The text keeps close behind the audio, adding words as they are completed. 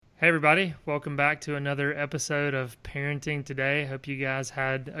Hey everybody, welcome back to another episode of Parenting Today. Hope you guys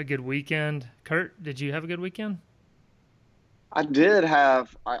had a good weekend. Kurt, did you have a good weekend? I did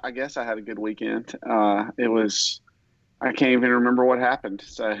have, I guess I had a good weekend. I can't even remember what happened.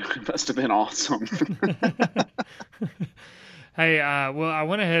 So it must have been awesome. Hey, well, I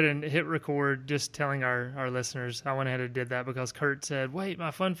went ahead and hit record just telling our listeners. I went ahead and did that because Kurt said, wait, my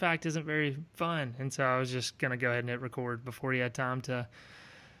fun fact isn't very fun. And so I was just going to go ahead and hit record before he had time to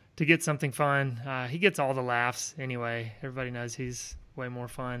get something fun. He gets all the laughs anyway. Everybody knows he's way more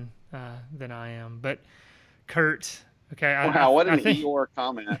fun than I am. But Kurt, okay, Wow, what I an think. Eeyore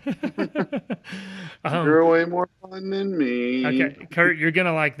comment. um, You're way more fun than me. okay, Kurt, you're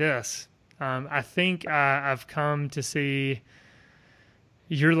gonna like this. I think I've come to see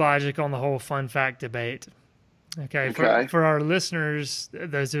your logic on the whole fun fact debate. Okay, for Okay. for our listeners,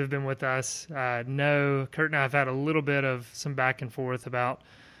 those who have been with us, know Kurt and I have had a little bit of some back and forth about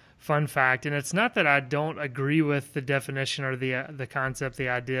fun fact, and it's not that I don't agree with the definition or the concept, the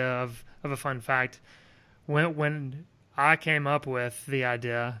idea of a fun fact. When I came up with the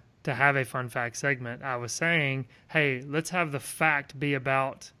idea to have a fun fact segment, I was saying, hey, let's have the fact be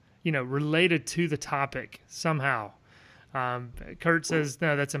about, related to the topic somehow. Kurt says,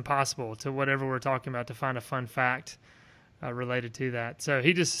 no, that's impossible to whatever we're talking about to find a fun fact related to that. So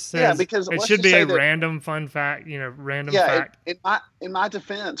he just Yeah, says because it let's should just be say a that, random fun fact, random yeah, fact. in my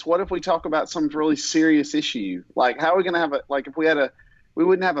defense, what if we talk about some really serious issue? Like, how are we going to have if we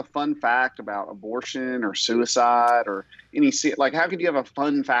wouldn't have a fun fact about abortion or suicide or like, how could you have a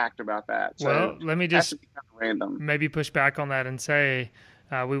fun fact about that? So it Well, let me has to just be kind of random. maybe push back on that and say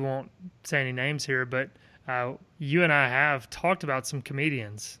we won't say any names here, but you and I have talked about some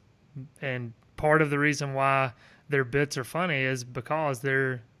comedians, and part of the reason why their bits are funny is because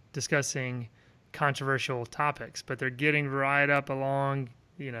they're discussing controversial topics, but they're getting right up along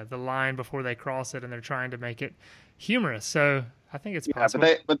the line before they cross it, and they're trying to make it humorous. So I think it's Yeah, possible.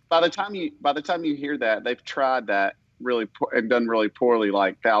 but by the time you hear that, they've tried that and done really poorly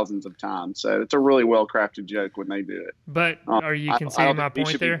like thousands of times. So it's a really well crafted joke when they do it. But are you I conceding don't my think we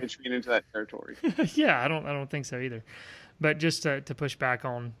point should be there? venturing into that territory. Yeah, I don't think so either. But just to push back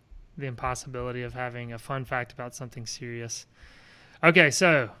on the impossibility of having a fun fact about something serious. Okay,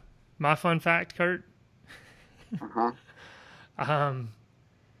 so my fun fact, Kurt, Uh-huh. um,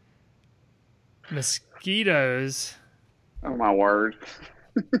 mosquitoes Oh my word.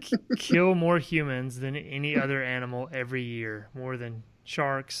 kill more humans than any other animal every year, more than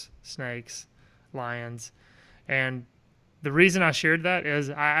sharks, snakes, lions. And the reason I shared that is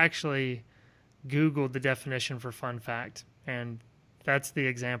I actually Googled the definition for fun fact, and that's the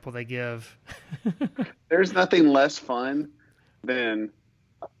example they give. There's nothing less fun than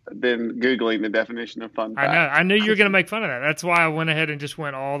Googling the definition of fun I know. fact. I knew you were going to make fun of that. That's why I went ahead and just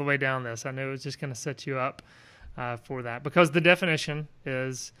went all the way down this. I knew it was just going to set you up for that because the definition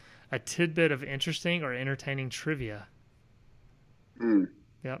is a tidbit of interesting or entertaining trivia. Hmm.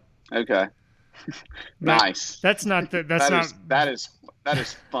 Yep. Okay. But Nice. that's not the, that's not That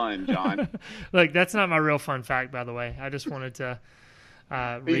is fun, John. like that's not my real fun fact, by the way. I just wanted to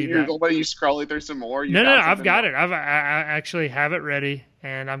read that. What are you scrolling through some more? You No, found I've something got more? it. I actually have it ready,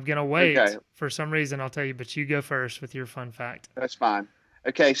 and I'm gonna wait Okay, for some reason. I'll tell you, but you go first with your fun fact. that's fine.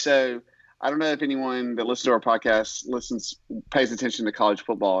 Okay, so I don't know if anyone that listens to our podcast pays attention to college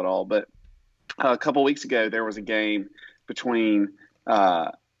football at all, but a couple weeks ago there was a game between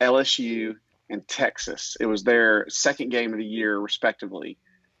LSU and Texas. It was their second game of the year, respectively,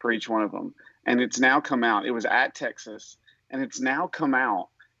 for each one of them. And it's now come out. It was at Texas, and it's now come out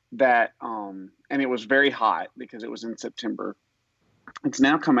that, and it was very hot because it was in September. It's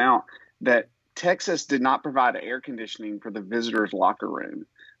now come out that Texas did not provide air conditioning for the visitors' locker room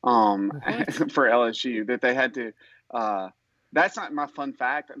What? for LSU. That they had to. That's not my fun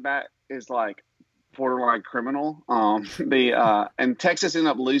fact. That is like borderline criminal. The and Texas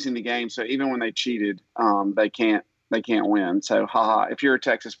ended up losing the game, so even when they cheated, they can't win. So, haha, if you're a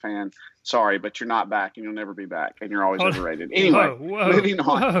Texas fan, sorry, but you're not back, and you'll never be back, and you're always Hold. overrated. Anyway, Whoa! moving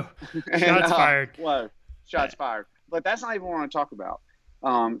on. Whoa! And Shots fired. whoa, shots fired. But that's not even what I want to talk about.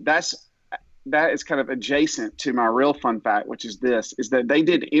 That is kind of adjacent to my real fun fact, which is this: is that they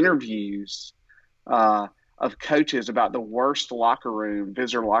did interviews of coaches about the worst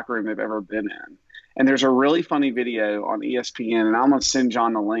visitor locker room they've ever been in. And there's a really funny video on ESPN, and I'm going to send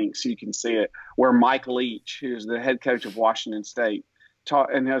John the link so you can see it, where Mike Leach, who's the head coach of Washington State,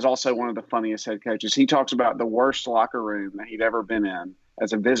 and is also one of the funniest head coaches, he talks about the worst locker room that he'd ever been in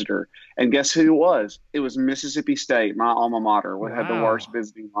as a visitor. And guess who it was? It was Mississippi State, my alma mater, had the Wow. worst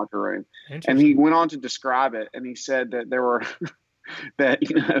visiting locker room. And he Interesting. went on to describe it, and he said that there were that,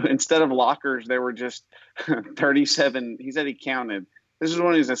 instead of lockers, there were just 37. He said he counted. This is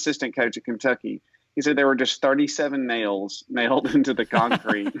when he was assistant coach at Kentucky. He said there were just 37 nails nailed into the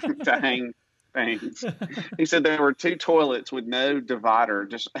concrete to hang things. He said there were 2 toilets with no divider,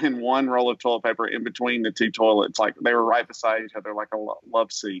 just and 1 roll of toilet paper in between the 2 toilets. Like they were right beside each other, like a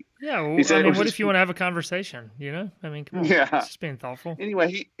love seat. Yeah. Well, what if you want to have a conversation? Come on. Yeah. It's just being thoughtful.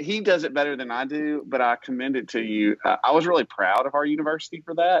 Anyway, he does it better than I do, but I commend it to you. I was really proud of our university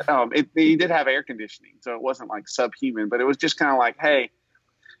for that. He did have air conditioning, so it wasn't like subhuman, but it was just kind of like, hey,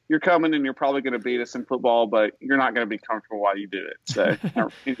 you're coming and you're probably going to beat us in football, but you're not going to be comfortable while you do it. So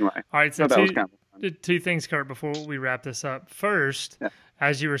anyway, all right. So that was kind of fun. 2 things, Kurt, before we wrap this up. First,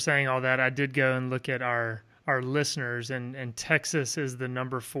 as you were saying all that, I did go and look at our listeners, and Texas is the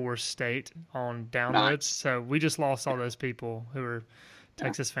number 4 state on downloads. Nice. So we just lost all those people who are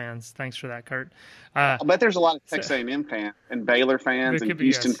Texas fans. Thanks for that, Kurt. I bet there's a lot of Texas A&M fans and Baylor fans and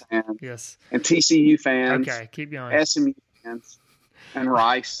Houston fans. Yes. And TCU fans. Okay, keep going. SMU fans. And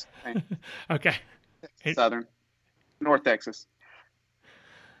Rice. Okay. Southern. North Texas.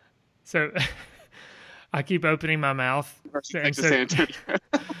 So I keep opening my mouth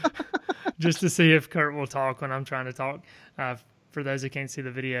just to see if Kurt will talk when I'm trying to talk. For those who can't see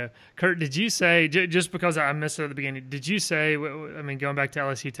the video. Kurt, did you say, just because I missed it at the beginning, did you say, going back to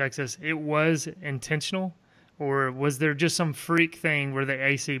LSU, Texas, it was intentional? Or was there just some freak thing where the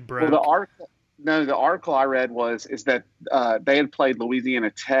AC broke? Well, the article I read is that they had played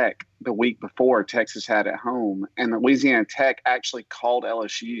Louisiana Tech the week before Texas had at home, and Louisiana Tech actually called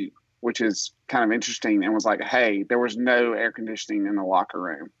LSU, which is kind of interesting, and was like, hey, there was no air conditioning in the locker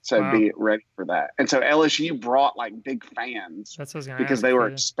room, so be ready for that. And so LSU brought like big fans. That's what I was gonna because ask they were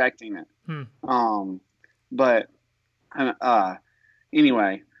you. expecting it. Hmm.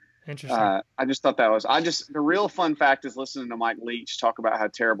 Anyway. Interesting. I just thought the real fun fact is listening to Mike Leach talk about how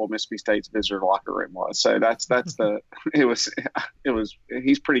terrible Mississippi State's visitor locker room was. So that's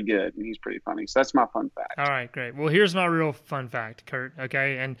he's pretty good and he's pretty funny. So that's my fun fact. All right, great. Well, here's my real fun fact, Kurt.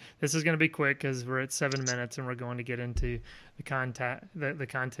 Okay. And this is going to be quick because we're at 7 minutes and we're going to get into the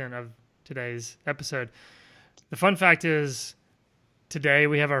content of today's episode. The fun fact is today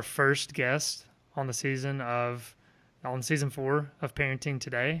we have our first guest on season 4 of Parenting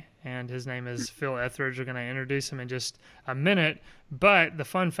Today, and his name is Phil Etheridge. We're going to introduce him in just a minute, but the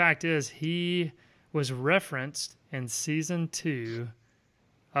fun fact is he was referenced in season 2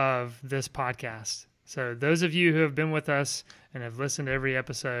 of this podcast. So those of you who have been with us and have listened to every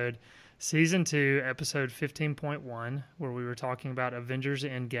episode, season 2, episode 15.1, where we were talking about Avengers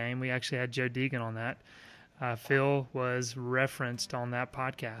Endgame, we actually had Joe Deegan on that. Phil was referenced on that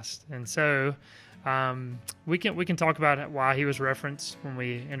podcast, and so we can talk about why he was referenced when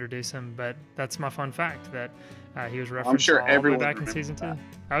we introduce him, but that's my fun fact that he was referenced I'm sure all the way back in season 2.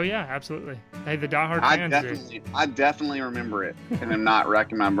 Oh yeah, absolutely. Hey, the diehard fans do. I definitely remember it, and I'm not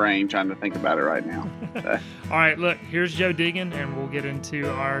racking my brain trying to think about it right now. All right, look, here's Joe Deegan, and we'll get into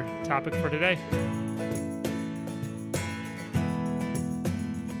our topic for today.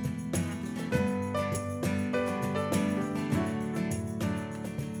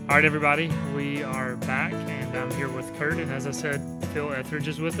 All right, everybody, we are back, and I'm here with Kurt, and as I said, Phil Etheridge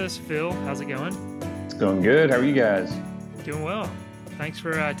is with us. Phil, how's it going? It's going good. How are you guys? Doing well. Thanks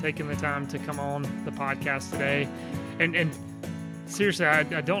for taking the time to come on the podcast today. And seriously,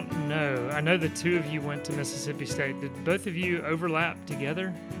 I don't know. I know the 2 of you went to Mississippi State. Did both of you overlap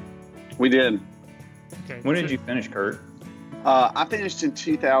together? We did. Okay. When did you finish, Kurt? I finished in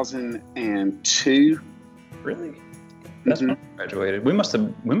 2002. Really? That's when I graduated. We must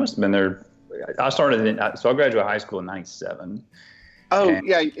have been there. I graduated high school in 97. Oh,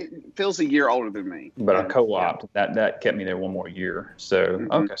 yeah. Phil's a year older than me. But I co-opted. Yeah. That kept me there one more year. So,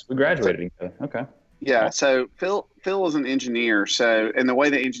 okay. So we graduated. Okay. Yeah. So Phil was an engineer. So, and the way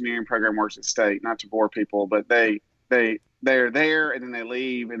the engineering program works at State, not to bore people, but they're there and then they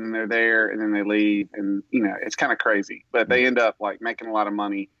leave and then they're there and then they leave. And, it's kind of crazy, but they end up like making a lot of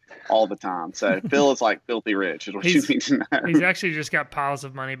money all the time. So Phil is like filthy rich is what you need to know. He's actually just got piles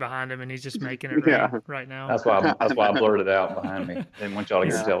of money behind him and he's just making it right now. That's why I blurted it out behind me. Didn't want y'all to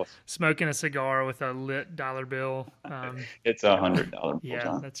get jealous. Smoking a cigar with a lit dollar bill. It's $100 bill.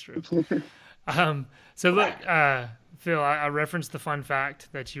 Yeah, that's true. So look, Phil, I referenced the fun fact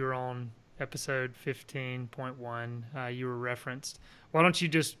that you were on episode 15.1. You were referenced. Why don't you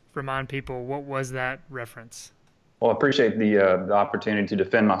just remind people, what was that reference? Well, I appreciate the opportunity to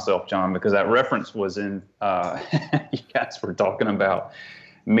defend myself, John, because that reference was in, you guys were talking about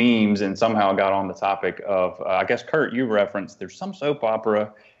memes and somehow got on the topic of, I guess, Kurt, you referenced there's some soap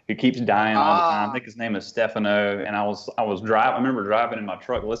opera who keeps dying all the time. I think his name is Stefano. And I remember driving in my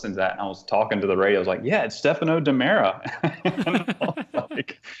truck listening to that, and I was talking to the radio. I was like, yeah, it's Stefano DiMera. And I was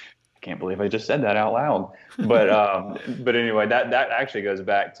like, I can't believe I just said that out loud. But anyway, that actually goes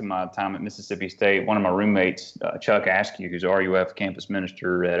back to my time at Mississippi State. One of my roommates, Chuck Askew, who's RUF campus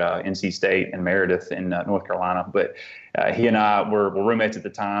minister at NC State and Meredith in North Carolina. But he and I were roommates at the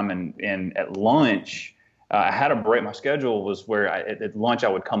time, and at lunch, I had a break. My schedule was where at lunch I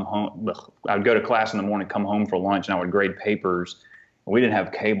would come home. I would go to class in the morning, come home for lunch, and I would grade papers. We didn't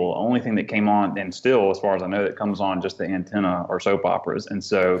have cable. The only thing that came on, and still, as far as I know, that comes on just the antenna or soap operas. And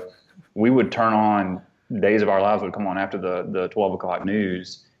so we would turn on Days of Our Lives would come on after the 12 o'clock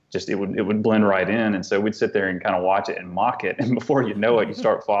news. Just it would blend right in, and so we'd sit there and kind of watch it and mock it, and before you know it, you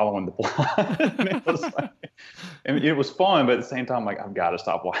start following the plot. It was fun, but at the same time, like, I've got to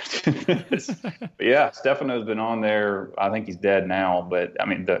stop watching this. But yeah, Stefano's been on there. I think he's dead now, but I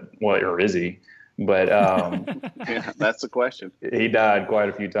mean, or is he? But yeah, that's the question. He died quite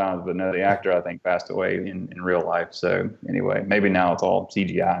a few times, but no, the actor I think passed away in real life. So anyway, maybe now it's all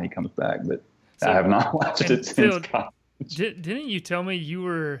CGI and he comes back, but I have not watched it since college. Didn't you tell me you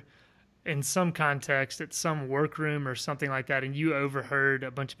were in some context at some workroom or something like that, and you overheard a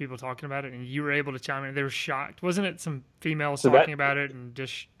bunch of people talking about it, and you were able to chime in? They were shocked. Wasn't it some females talking about it and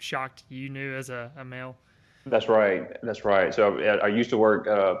just shocked you knew as a male? That's right. So I used to work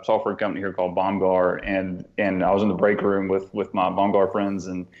at a software company here called Bomgar, and I was in the break room with my Bomgar friends,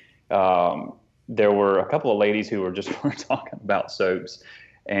 and there were a couple of ladies who were talking about soaps.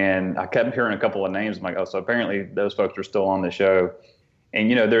 And I kept hearing a couple of names. I'm like, oh, so apparently those folks are still on the show. And,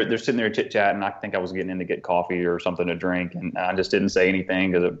 you know, they're sitting there chit-chatting. I think I was getting in to get coffee or something to drink. And I just didn't say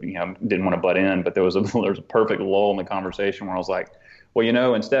anything because, you know, didn't want to butt in. But there was a perfect lull in the conversation where I was like, well, you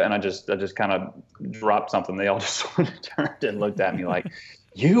know, instead, and I just kind of dropped something. They all just sort of turned and looked at me like,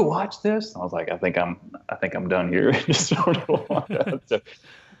 you watch this? And I was like, I think I'm done here. Just sort of so,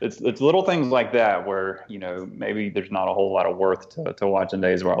 It's little things like that where, you know, maybe there's not a whole lot of worth to watching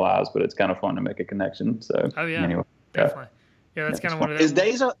Days of Our Lives, but it's kind of fun to make a connection. So, anyway, definitely. Yeah, that's kind of one of those.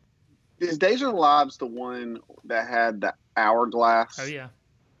 Is Days of Our Lives the one that had the hourglass? Oh, yeah.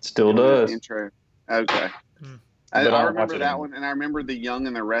 Still does. Intro. Okay. I remember that one, and I remember The Young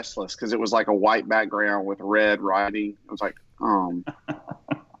and the Restless because it was like a white background with red writing. It was like,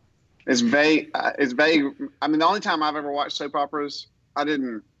 it's vague. It's vague. I mean, the only time I've ever watched soap operas, I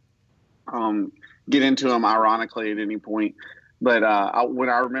didn't get into them ironically at any point, but when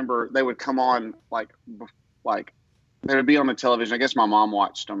I remember they would come on like they would be on the television. I guess my mom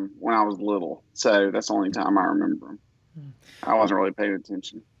watched them when I was little, so that's the only time I remember them. I wasn't really paying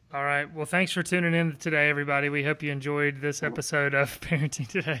attention. All right. Well, thanks for tuning in today, everybody. We hope you enjoyed this episode of Parenting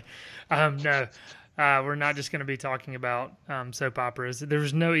Today. We're not just going to be talking about soap operas. There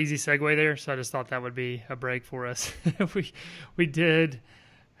was no easy segue there, so I just thought that would be a break for us. we did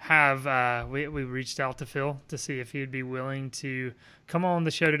have we reached out to Phil to see if he'd be willing to come on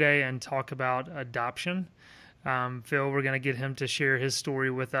the show today and talk about adoption. Phil, we're going to get him to share his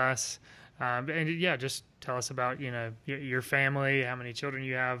story with us. And yeah, just tell us about, you know, your family, how many children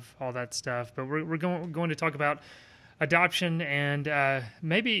you have, all that stuff. But we're going to talk about adoption and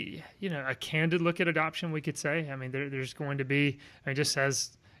maybe, you know, a candid look at adoption, we could say. I mean, there's going to be, I mean, just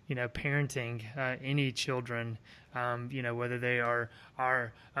as, you know, parenting any children, you know, whether they are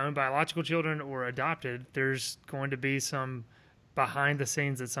our own biological children or adopted, there's going to be some behind the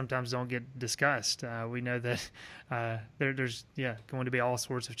scenes that sometimes don't get discussed. We know that there's going to be all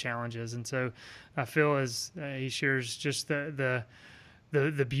sorts of challenges, and so Phil he shares just the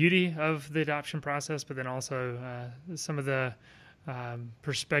beauty of the adoption process, but then also some of the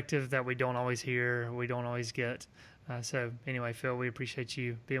perspective that we don't always hear, we don't always get. So anyway, Phil, we appreciate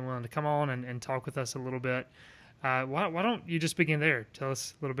you being willing to come on and talk with us a little bit. Why don't you just begin there? Tell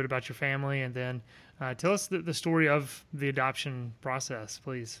us a little bit about your family, and then tell us the story of the adoption process,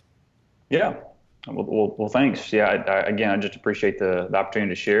 please. Yeah. Well, thanks. Yeah. I just appreciate the opportunity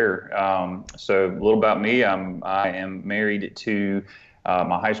to share. So a little about me. I am married to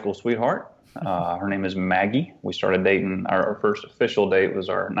my high school sweetheart. Her name is Maggie. We started dating. Our first official date was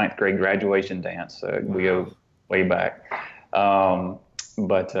our 9th grade graduation dance. We go way back. So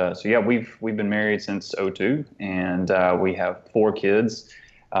yeah, we've been married since 2002, and we have 4 kids.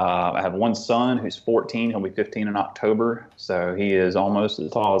 I have one son who's 14. He'll be 15 in October. So he is almost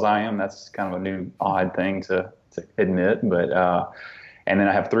as tall as I am. That's kind of a new odd thing to admit. But and then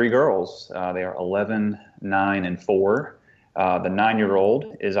I have 3 girls. They are 11, 9, and 4. The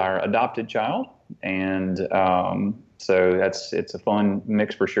 9-year-old is our adopted child, and so it's a fun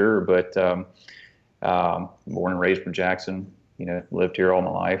mix for sure. But born and raised from Jackson, lived here all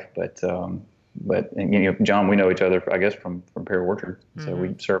my life, but John, we know each other, I guess, from Perry Orchard. So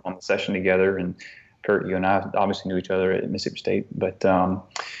we served on the session together, and Kurt, you and I obviously knew each other at Mississippi State. But so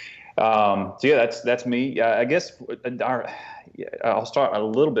yeah, that's me. I guess I'll start a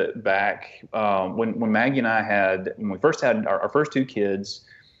little bit back when Maggie and I when we first had our first two kids.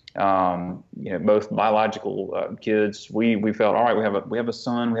 Both biological kids. We felt all right. We have a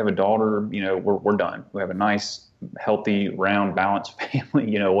son. We have a daughter. We're done. We have a nice, healthy, round, balanced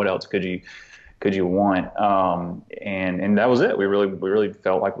family. What else could you want? And that was it. We really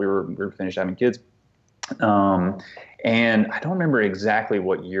felt like we were finished having kids. And I don't remember exactly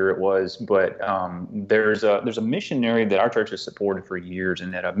what year it was, but there's a missionary that our church has supported for years,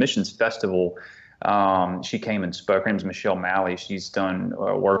 and at a missions festival, she came and spoke. Her name is Michelle Malley. She's done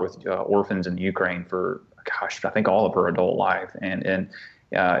work with orphans in Ukraine for, I think all of her adult life, and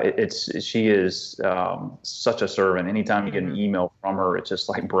she is such a servant. Anytime you get an email from her, it's just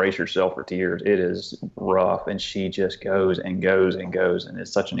like brace yourself for tears. It is rough, and she just goes and goes and goes, and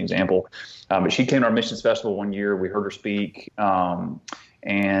it's such an example. But she came to our missions festival one year. We heard her speak,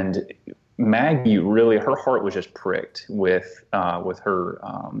 and Maggie really, her heart was just pricked with her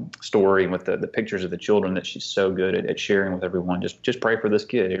story and with the pictures of the children that she's so good at sharing with everyone. Just pray for this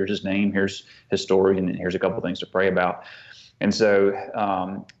kid. Here's his name. Here's his story, and here's a couple of things to pray about. And so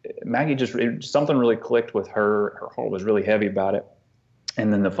Maggie something really clicked with her. Her heart was really heavy about it.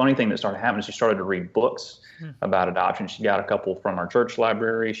 And then the funny thing that started happening is she started to read books about adoption. She got a couple from our church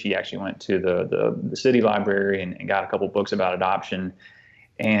library. She actually went to the city library and got a couple books about adoption.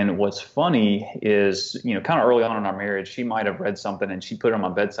 And what's funny is, kind of early on in our marriage, she might have read something and she put it on my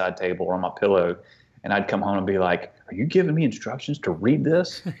bedside table or on my pillow. And I'd come home and be like, "Are you giving me instructions to read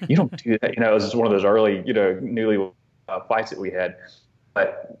this? You don't do that." It was just one of those early, newly fights that we had.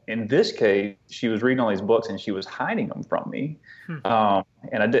 But in this case, she was reading all these books and she was hiding them from me. And I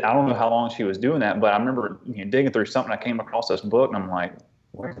don't know how long she was doing that, but I remember digging through something. I came across this book and I'm like,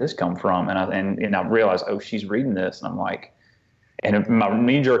 "Where did this come from?" And I realized, oh, she's reading this. And I'm like, and my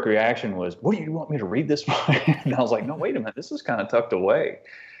knee-jerk reaction was, "What do you want me to read this for?" And I was like, "No, wait a minute. This is kind of tucked away."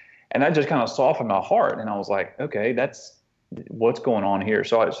 And that just kind of softened my heart. And I was like, okay, that's what's going on here.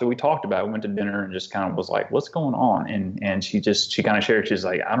 So we talked about it. We went to dinner and just kind of was like, what's going on? And she kind of shared, she's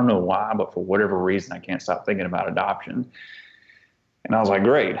like, "I don't know why, but for whatever reason, I can't stop thinking about adoption." And I was like,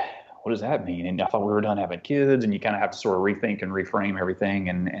 great. What does that mean? And I thought we were done having kids, and you kind of have to sort of rethink and reframe everything.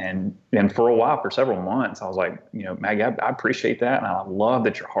 And for a while, for several months, I was like, Maggie, I appreciate that. And I love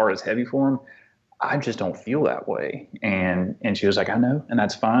that your heart is heavy for him. I just don't feel that way. And she was like, "I know, and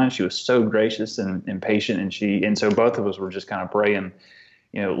that's fine." She was so gracious and patient. And so both of us were just kind of praying,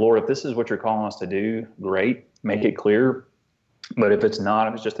 "Lord, if this is what you're calling us to do, great, make it clear. But if it's not,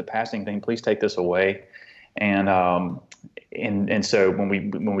 if it's just a passing thing, please take this away." And so when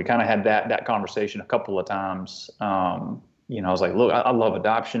we kind of had that conversation a couple of times, I was like, "Look, I love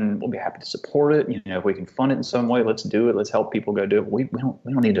adoption. We'll be happy to support it. If we can fund it in some way, let's do it. Let's help people go do it. We don't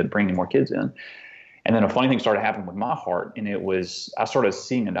need to bring any more kids in." And then a funny thing started happening with my heart, and I started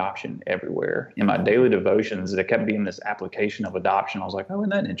seeing adoption everywhere in my daily devotions. It kept being this application of adoption. I was like, "Oh, isn't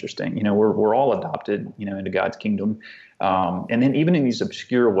that interesting? We're all adopted, into God's kingdom." And then even in these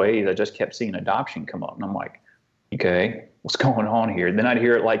obscure ways, I just kept seeing adoption come up, and I'm like, "Okay, what's going on here?" Then I'd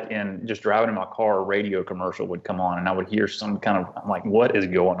hear it like in just driving in my car, a radio commercial would come on, and I would hear some kind of, I'm like, what is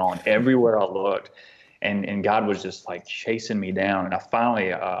going on? Everywhere I looked. And God was just like chasing me down. And I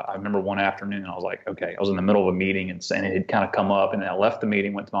finally, I remember one afternoon, I was like, okay, I was in the middle of a meeting and it had kind of come up. And then I left the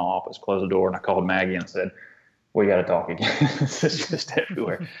meeting, went to my office, closed the door, and I called Maggie and said, "We got to talk again." It's just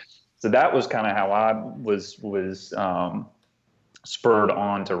everywhere. So that was kind of how I was spurred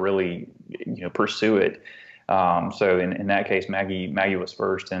on to really, pursue it. So in that case, Maggie was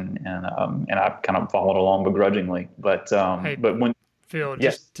first, and I kind of followed along begrudgingly. But when Phil,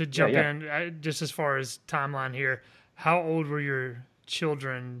 just to jump in, just as far as timeline here, how old were your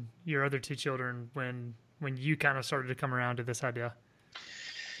children, your other two children, when you kind of started to come around to this idea?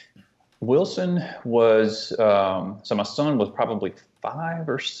 Wilson was, so my son was probably 5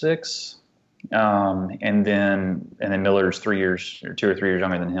 or 6. And then Miller's 2 or 3 years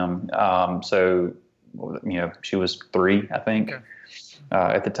younger than him. So, she was 3, I think. Okay.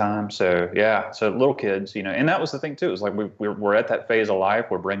 At the time. So little kids, and that was the thing too. It was like we're at that phase of life.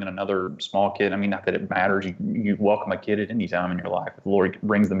 We're bringing another small kid. I mean, not that it matters. You welcome a kid at any time in your life if the Lord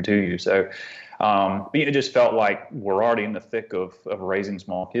brings them to you. So, it just felt like we're already in the thick of raising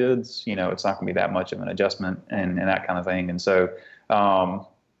small kids. It's not going to be that much of an adjustment and that kind of thing. And so,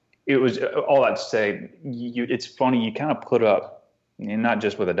 it was all that to say, it's funny. You kind of put up and not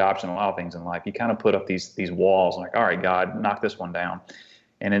just with adoption, a lot of things in life, you kind of put up these walls like, all right, God, knock this one down.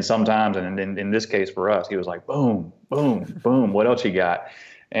 And then sometimes, and in this case for us, he was like, boom, boom, boom. What else you got?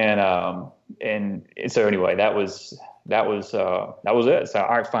 And so anyway, that was it. So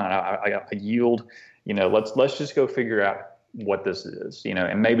all right, fine. I yield. Let's just go figure out what this is.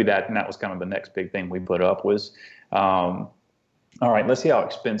 And maybe that was kind of the next big thing we put up was, all right, let's see how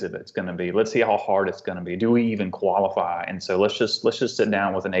expensive it's going to be. Let's see how hard it's going to be. Do we even qualify? And so let's just sit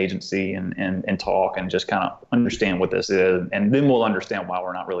down with an agency and talk and just kind of understand what this is. And then we'll understand why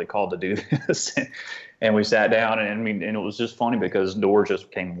we're not really called to do this. And we sat down and it was just funny because doors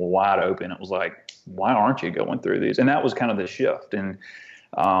just came wide open. It was like, why aren't you going through these? And that was kind of the shift. And,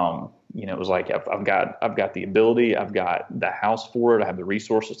 it was like, I've got the ability, I've got the house for it. I have the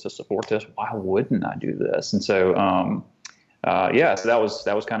resources to support this. Why wouldn't I do this? And so, so that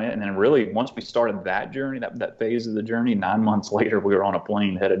was kind of it. And then really once we started that journey, that phase of the journey, 9 months later, we were on a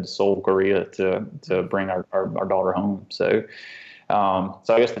plane headed to Seoul, Korea to bring our daughter home. So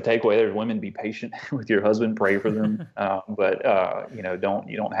I guess the takeaway there is women, be patient with your husband, pray for them. But you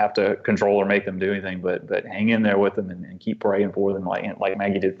don't have to control or make them do anything, but hang in there with them and keep praying for them like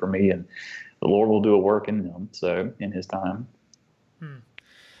Maggie did for me. And the Lord will do a work in them. So in his time.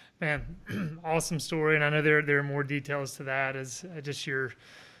 Man, awesome story. And I know there are more details to that as just your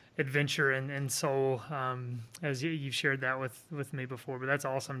adventure in Seoul, as you've shared that with me before. But that's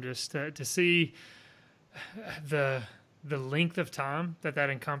awesome just to see the length of time that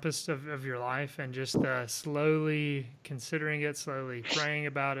encompassed of your life, and just slowly considering it, slowly praying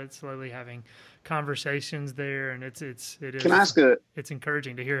about it, slowly having conversations there. And it is. Can I ask it's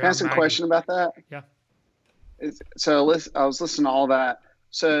encouraging to hear. Can I ask a question about that? Yeah. I was listening to all that.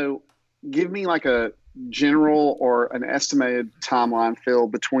 So give me like a general or an estimated timeline, Phil,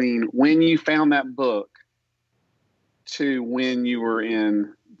 between when you found that book to when you were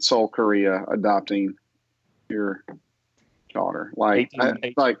in Seoul, Korea, adopting your daughter.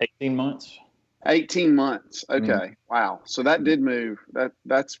 18 months. 18 months. Okay. Wow. So that did move.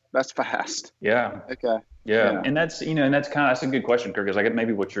 That's fast. Yeah. Okay. Yeah. And that's a good question, Kirk, because I get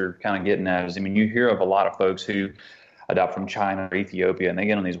maybe what you're kind of getting at is, you hear of a lot of folks who adopt from China or Ethiopia, and they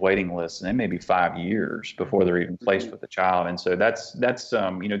get on these waiting lists, and they may be 5 years before they're even placed with a child. And so that's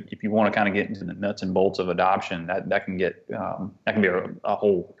if you want to kind of get into the nuts and bolts of adoption, that can be a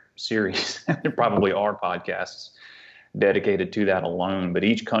whole series. There probably are podcasts dedicated to that alone, but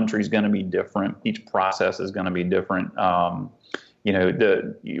each country is going to be different. Each process is going to be different.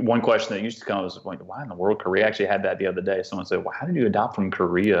 The one question that used to come was like, why in the world Korea? I actually had that the other day. Someone said, well, how did you adopt from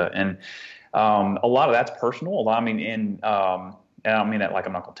Korea? And a lot of that's personal. And I don't mean that like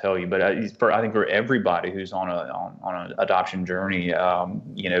I'm not going to tell you, but I think for everybody who's on an adoption journey,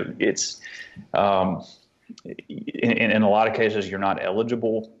 it's in a lot of cases you're not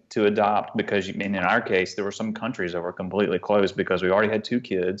eligible to adopt because in our case there were some countries that were completely closed because we already had 2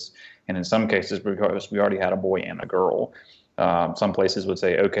 kids, and in some cases because we already had a boy and a girl. Some places would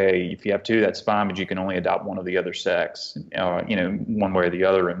say, okay, if you have 2, that's fine, but you can only adopt one of the other sex, one way or the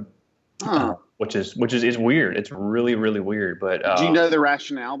other. And which is weird. It's really, really weird. But do you know the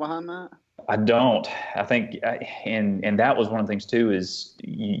rationale behind that? I don't. I think, and that was one of the things too, is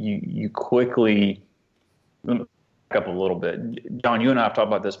you quickly up a little bit. John, you and I have talked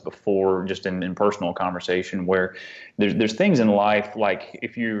about this before, just in personal conversation, where there's things in life, like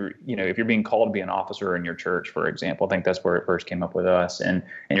if you're being called to be an officer in your church, for example. I think that's where it first came up with us, and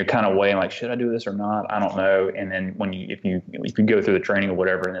you're kind of weighing like, should I do this or not? I don't know. And then if you go through the training or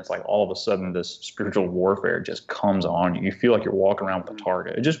whatever, and it's like all of a sudden this spiritual warfare just comes on you. You feel like you're walking around with a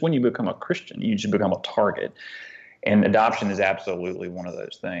target. Just when you become a Christian, you just become a target. And adoption is absolutely one of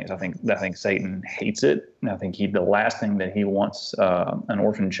those things. I think Satan hates it. And I think the last thing that he wants an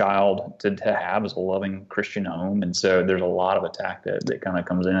orphan child to have is a loving Christian home. And so there's a lot of attack that kind of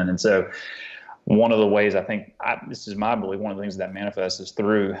comes in. And so one of the ways this is my belief, one of the things that manifests is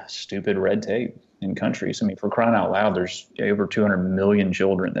through stupid red tape in countries. I mean, for crying out loud, there's over 200 million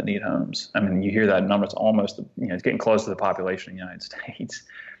children that need homes. I mean, you hear that number, it's almost, it's getting close to the population of the United States.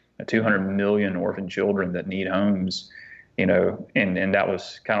 200 million orphan children that need homes, and that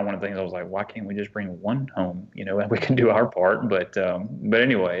was kind of one of the things I was like, why can't we just bring one home, and we can do our part. But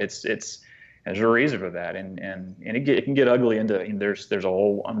anyway, it's there's a reason for that. And it can get ugly there's a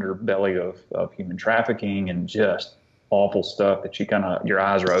whole underbelly of human trafficking and just awful stuff that your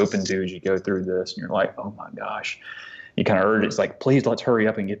eyes are open to as you go through this. And you're like, oh my gosh. You kind of urge, it's like, please, let's hurry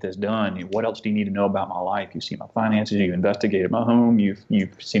up and get this done. What else do you need to know about my life? You've seen my finances. You've investigated my home. You've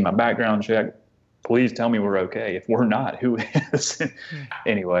seen my background check. Please tell me we're okay. If we're not, who is?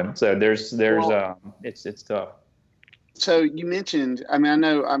 Anyway, so there's it's tough. So you mentioned, I mean, I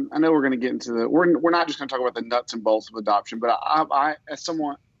know we're going to get into we're not just going to talk about the nuts and bolts of adoption, but as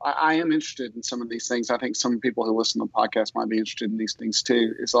someone, I am interested in some of these things. I think some people who listen to the podcast might be interested in these things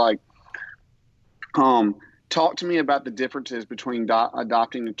too. It's like, talk to me about the differences between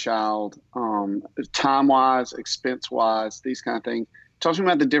adopting a child, time wise, expense wise, these kind of things. Talk to me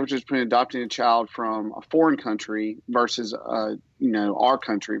about the differences between adopting a child from a foreign country versus, our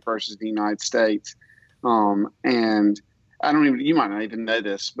country versus the United States. And you might not even know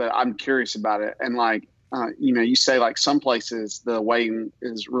this, but I'm curious about it. And like, you say like some places the waiting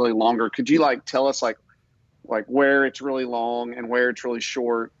is really longer. Could you like tell us like where it's really long and where it's really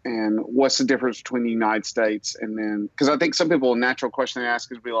short, and what's the difference between the United States and then, because I think some people, a natural question they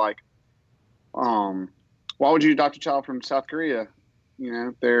ask is be like, why would you adopt a child from South Korea?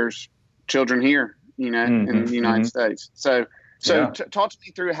 There's children here, in the United States. So Yeah. Talk to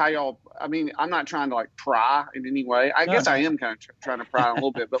me through how y'all, I mean, I'm not trying to like pry in any way. I guess I am kind of trying to pry a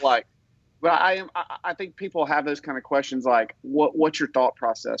little bit, but I think people have those kind of questions like, what's your thought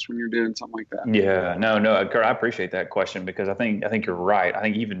process when you're doing something like that? Yeah, no, Kurt, I appreciate that question, because I think you're right. I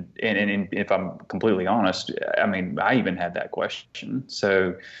think even, and if I'm completely honest, I mean, I even had that question.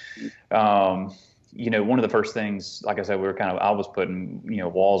 So, one of the first things, like I said, I was putting,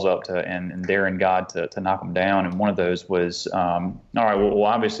 walls up and daring God to knock them down. And one of those was, all right, well,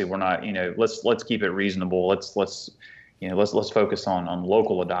 obviously we're not, let's keep it reasonable. Let's focus on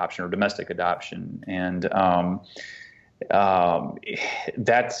local adoption or domestic adoption. And,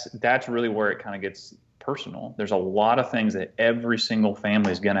 that's really where it kind of gets personal. There's a lot of things that every single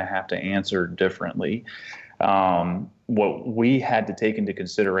family is going to have to answer differently. What we had to take into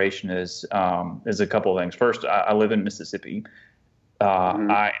consideration is a couple of things. First, I live in Mississippi.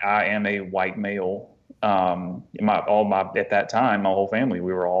 I am a white male. At that time, my whole family,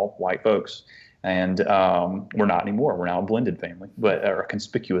 we were all white folks, and we're not anymore. We're now a blended family, or a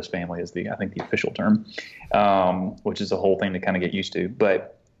conspicuous family is I think the official term, which is a whole thing to kind of get used to.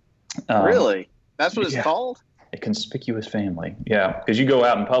 But really, that's what it's called. A conspicuous family. Yeah. Because you go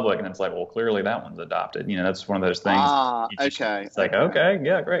out in public and it's like, well, clearly that one's adopted. That's one of those things. Okay. It's like, okay,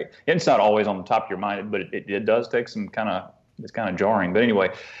 yeah, great. And it's not always on the top of your mind, but it does take some it's kind of jarring. But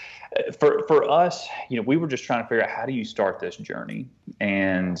anyway, for us, we were just trying to figure out, how do you start this journey?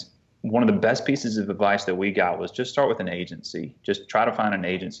 And one of the best pieces of advice that we got was just start with an agency. Just try to find an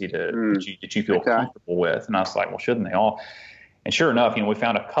agency that you feel comfortable with. And I was like, well, shouldn't they all? And sure enough, we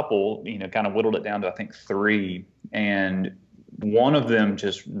found a couple, kind of whittled it down to, I think, 3. And one of them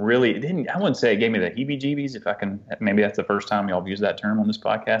just really I wouldn't say it gave me the heebie-jeebies, if I can, maybe that's the first time y'all have used that term on this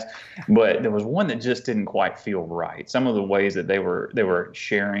podcast, but there was one that just didn't quite feel right. Some of the ways that they were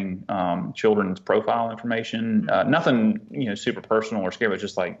sharing children's profile information, nothing, super personal or scary, but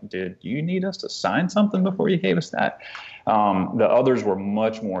just like, did you need us to sign something before you gave us that? The others were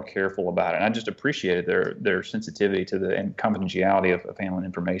much more careful about it. And I just appreciated their sensitivity to and confidentiality of handling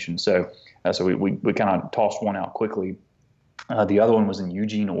information. So we kind of tossed one out quickly. The other one was in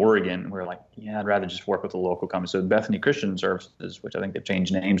Eugene, Oregon. We were like, yeah, I'd rather just work with a local company. So Bethany Christian Services, which I think they've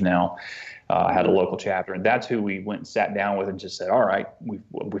changed names now, had a local chapter. And that's who we went and sat down with and just said, all right, we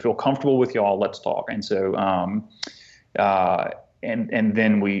feel comfortable with y'all. Let's talk. And so and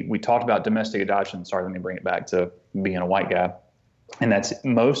then we talked about domestic adoption. Sorry, let me bring it back to being a white guy. And that's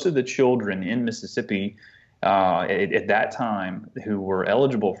most of the children in Mississippi at that time who were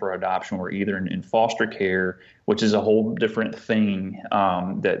eligible for adoption were either in foster care, which is a whole different thing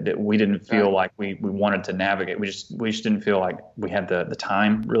that we didn't feel like we wanted to navigate. We just didn't feel like we had the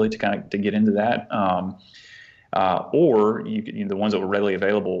time really to get into that. Or the ones that were readily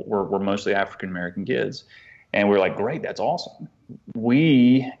available were mostly African American kids. And we were like, great, that's awesome.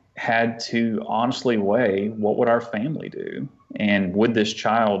 We had to honestly weigh, what would our family do? And would this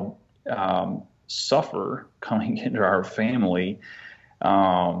child suffer coming into our family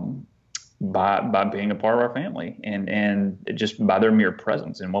by being a part of our family and just by their mere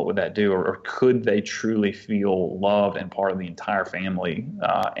presence? And what would that do? Or could they truly feel loved and part of the entire family?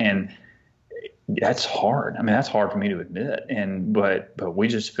 And that's hard. I mean, that's hard for me to admit. But we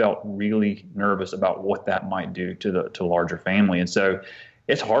just felt really nervous about what that might do to larger family. And so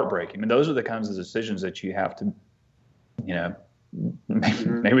it's heartbreaking. I mean, those are the kinds of decisions that you have to,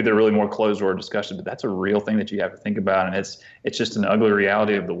 maybe they're really more closed door discussions, but that's a real thing that you have to think about. And it's just an ugly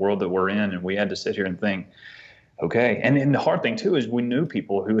reality of the world that we're in. And we had to sit here and think, okay. And the hard thing too is we knew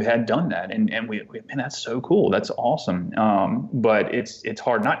people who had done that, and we man, that's so cool. That's awesome. But it's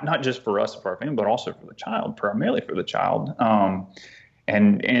hard, not just for us, for our family, but also for the child, primarily for the child.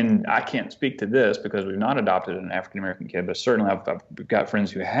 And I can't speak to this because we've not adopted an African American kid, but certainly I've got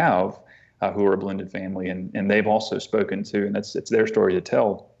friends who have. who are a blended family, and they've also spoken to, and it's their story to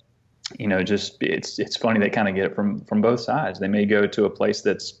tell. Just it's funny, they kind of get it from both sides. They may go to a place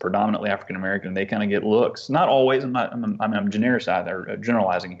that's predominantly African American, and they kind of get looks. Not always. I'm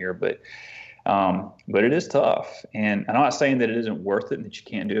generalizing here, but it is tough. And I'm not saying that it isn't worth it and that you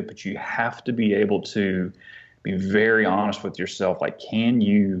can't do it, but you have to be able to be very honest with yourself. Like, can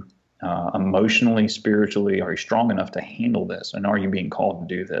you emotionally, spiritually, are you strong enough to handle this? And are you being called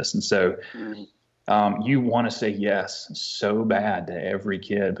to do this? And so you want to say yes so bad to every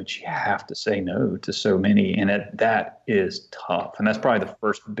kid, but you have to say no to so many. And that is tough. And that's probably the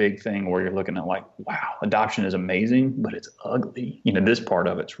first big thing where you're looking at like, wow, adoption is amazing, but it's ugly. This part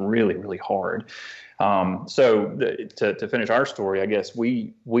of it's really, really hard. To finish our story, I guess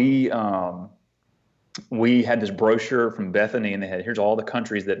we had this brochure from Bethany, and they had, here's all the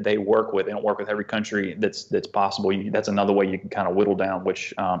countries that they work with. They don't work with every country that's possible. That's another way you can kind of whittle down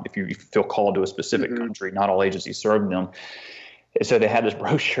which, if you feel called to a specific country, not all agencies serve them. So they had this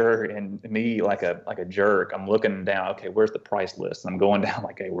brochure, and me, like a jerk, I'm looking down, okay, where's the price list? And I'm going down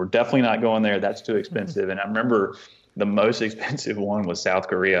like, hey, we're definitely not going there. That's too expensive. And I remember the most expensive one was South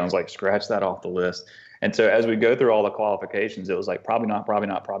Korea. I was like, scratch that off the list. And so as we go through all the qualifications, it was like, probably not.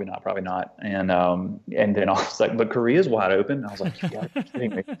 And then I was like, but Korea's wide open. I was like, you gotta be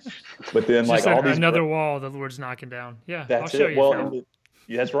kidding me. But then like all these another wall the Lord's knocking down. Yeah, that's I'll show it. you. Well,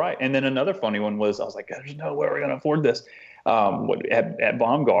 that's right. And then another funny one was, I was like, there's no way we're going to afford this. At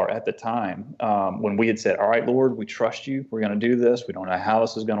Baumgar at the time, when we had said, all right, Lord, we trust you. We're going to do this. We don't know how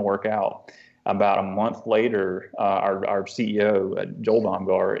this is going to work out. About a month later, our CEO, Joel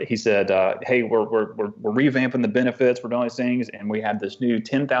Baumgar, he said, hey, we're revamping the benefits. We're doing these things. And we have this new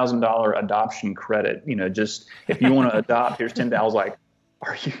 $10,000 adoption credit. Just if you want to adopt, here's $10,000. I was like,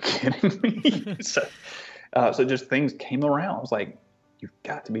 are you kidding me? So just things came around. I was like, you've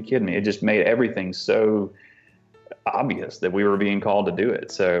got to be kidding me. It just made everything so obvious that we were being called to do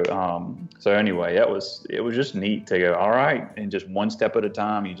it. So anyway, it was just neat to go, all right, and just one step at a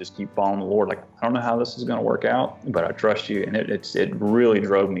time, you just keep following the Lord. Like, I don't know how this is going to work out, but I trust you. And it really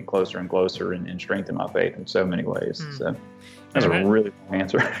drove me closer and closer and strengthened my faith in so many ways. So that's a really long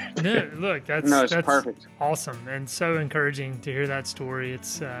answer. No, look, that's perfect. Awesome. And so encouraging to hear that story.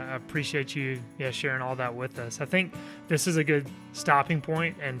 I appreciate you sharing all that with us. I think this is a good stopping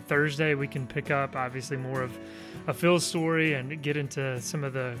point, and Thursday we can pick up obviously more of Phil's story and get into some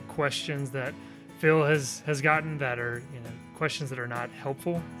of the questions that Phil has gotten that are questions that are not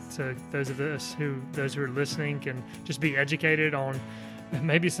helpful to those of those who are listening, can just be educated on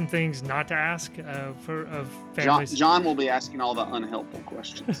maybe some things not to ask of families. John will be asking all the unhelpful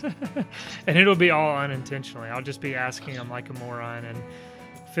questions. And it'll be all unintentionally. I'll just be asking them like a moron. And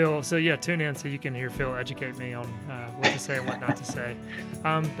Phil, so tune in so you can hear Phil educate me on what to say and what not to say.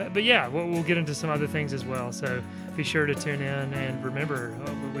 But we'll get into some other things as well. So be sure to tune in, and remember,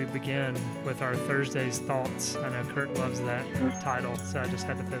 we begin with our Thursday's thoughts. I know Kurt loves that title, so I just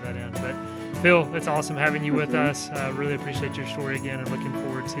had to put that in. But Phil, it's awesome having you with us. Really appreciate your story again, and looking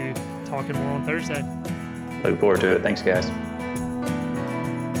forward to talking more on Thursday. Look forward to it. Thanks, guys.